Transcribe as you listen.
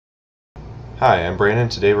Hi, I'm Brandon.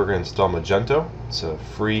 Today we're going to install Magento. It's a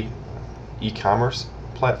free e-commerce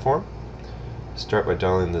platform. Start by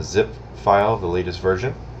downloading the zip file of the latest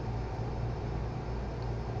version.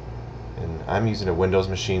 And I'm using a Windows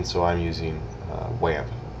machine, so I'm using WAMP,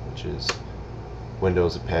 which is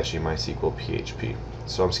Windows Apache MySQL PHP.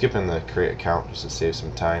 So I'm skipping the create account just to save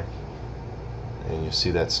some time. And you'll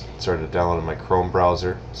see that's started to download in my Chrome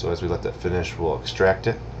browser. So as we let that finish, we'll extract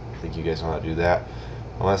it. I think you guys know how to do that.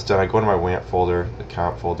 When that's done, I go into my WAMP folder, the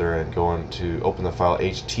comp folder, and go into open the file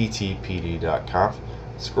httpd.conf.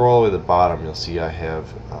 Scroll all the way to the bottom, you'll see I have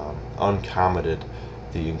uncommented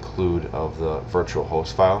the include of the virtual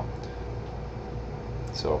host file.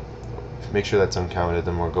 So make sure that's uncommented,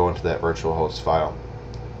 then we'll go into that virtual host file.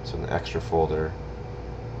 So in the extra folder,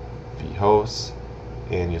 vhosts,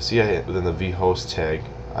 and you'll see within the vhost tag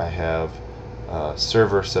I have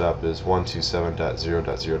server set up as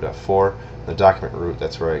 127.0.0.4. The document root,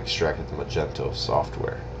 that's where I extracted the Magento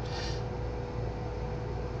software.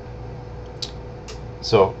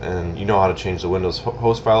 So, and you know how to change the Windows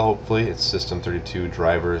host file, hopefully. It's system32,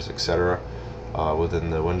 drivers, etc. Within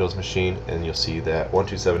the Windows machine, and you'll see that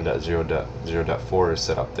 127.0.0.4 is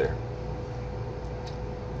set up there.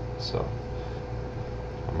 So,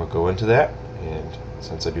 I'm going to go into that, and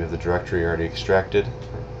since I do have the directory already extracted,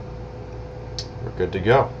 we're good to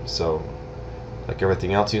go. So, like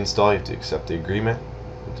everything else you install, you have to accept the agreement,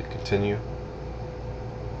 you have to continue,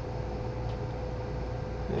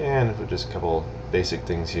 and with just a couple basic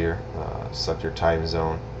things here, select your time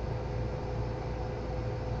zone,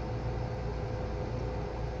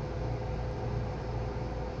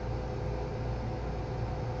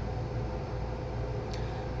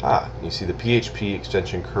 you see the PHP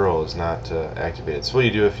extension curl is not activated. So what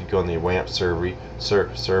you do if you go in the WAMP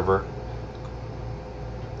server,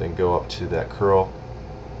 then go up to that curl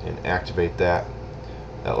and activate that.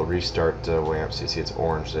 That will restart WAMP. So you see it's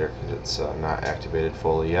orange there because it's not activated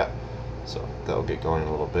fully yet. So that will get going in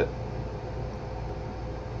a little bit.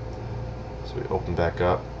 So we open back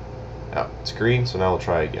up. It's green, so now we'll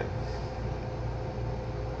try again.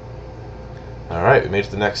 Alright, we made it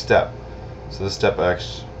to the next step. So this step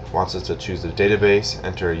actually wants us to choose the database,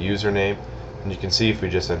 enter a username, and you can see if we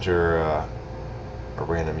just enter a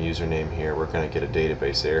random username here, we're going to get a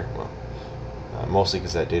database error. Well, mostly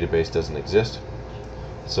because that database doesn't exist.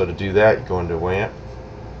 So to do that, you go into WAMP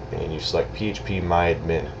and you select PHP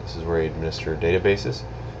MyAdmin. This is where you administer databases.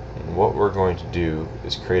 And what we're going to do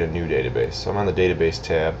is create a new database. So I'm on the database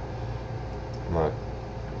tab. I'm going to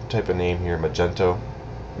type a name here, Magento.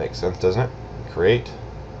 Makes sense, doesn't it? Create.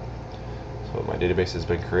 So my database has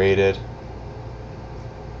been created.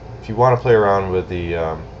 If you want to play around with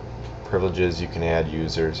the privileges, you can add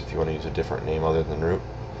users if you want to use a different name other than root.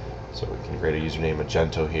 So we can create a username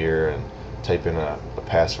Magento here and type in a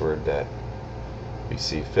password that we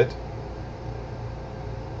see fit.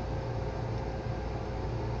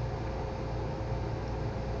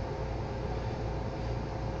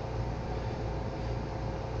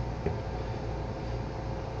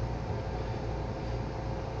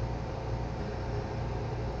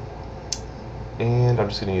 And I'm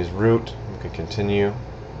just going to use root. We can continue.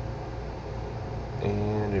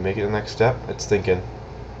 And we make it the next step. It's thinking.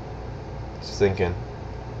 It's thinking.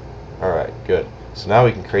 Alright, good. So now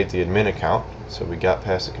we can create the admin account. So we got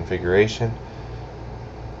past the configuration.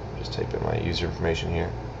 Just type in my user information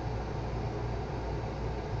here.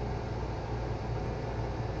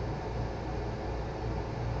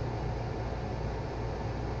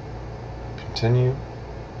 Continue.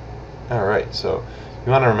 Alright, so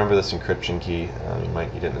you want to remember this encryption key. You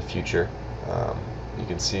might need it in the future. You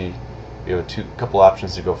can see we have a couple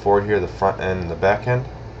options to go forward here, the front end and the back end.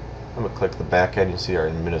 I'm going to click the back end, you'll see our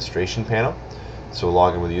administration panel. So we'll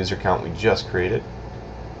log in with the user account we just created.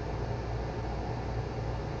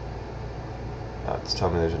 It's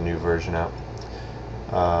telling me there's a new version out.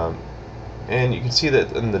 And you can see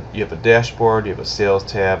that you have a dashboard, you have a sales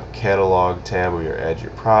tab, a catalog tab where you add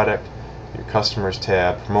your product, your customers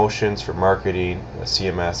tab, promotions for marketing, a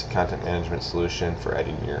CMS, a content management solution for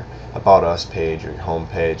adding your About Us page or your home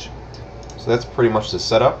page. So that's pretty much the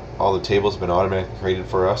setup. All the tables have been automatically created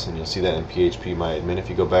for us, and you'll see that in PHP MyAdmin if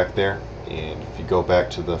you go back there. And if you go back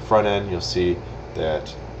to the front end, you'll see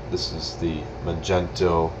that this is the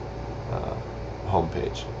Magento home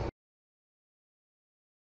page.